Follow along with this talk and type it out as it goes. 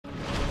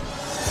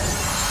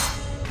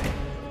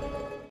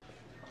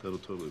That'll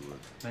totally work.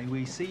 May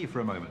we see you for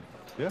a moment?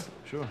 Yeah,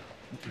 sure.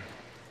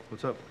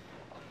 What's up?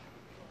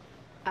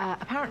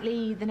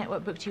 Apparently, the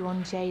network booked you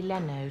on Jay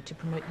Leno to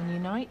promote the new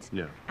night.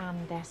 Yeah.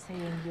 And they're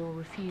saying you're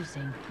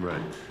refusing.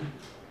 Right.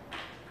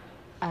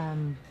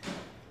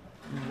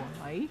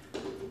 Why?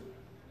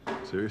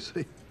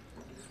 Seriously?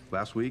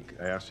 Last week,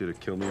 I asked you to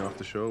kill me off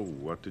the show.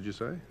 What did you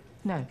say?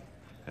 No.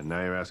 And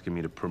now you're asking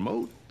me to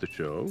promote the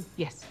show?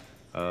 Yes.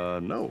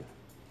 No.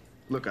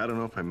 Look, I don't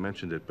know if I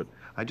mentioned it, but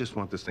I just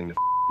want this thing to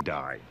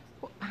die.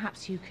 Well,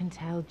 perhaps you can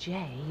tell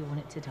Jay you want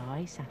it to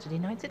die Saturday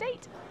nights at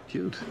 8.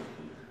 Cute.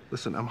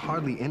 Listen, I'm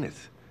hardly in it.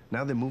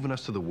 Now they're moving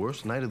us to the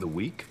worst night of the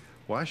week.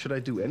 Why should I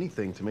do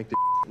anything to make the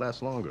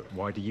last longer?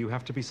 Why do you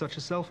have to be such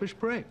a selfish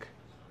prick?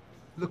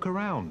 Look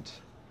around.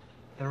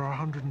 There are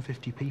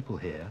 150 people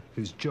here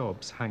whose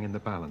jobs hang in the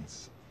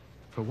balance.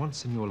 For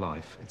once in your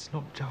life, it's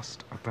not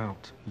just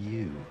about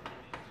you.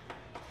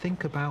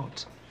 Think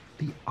about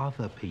the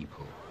other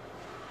people.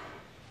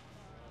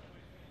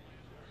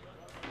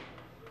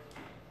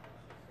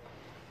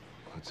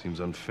 It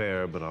seems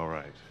unfair, but all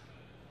right.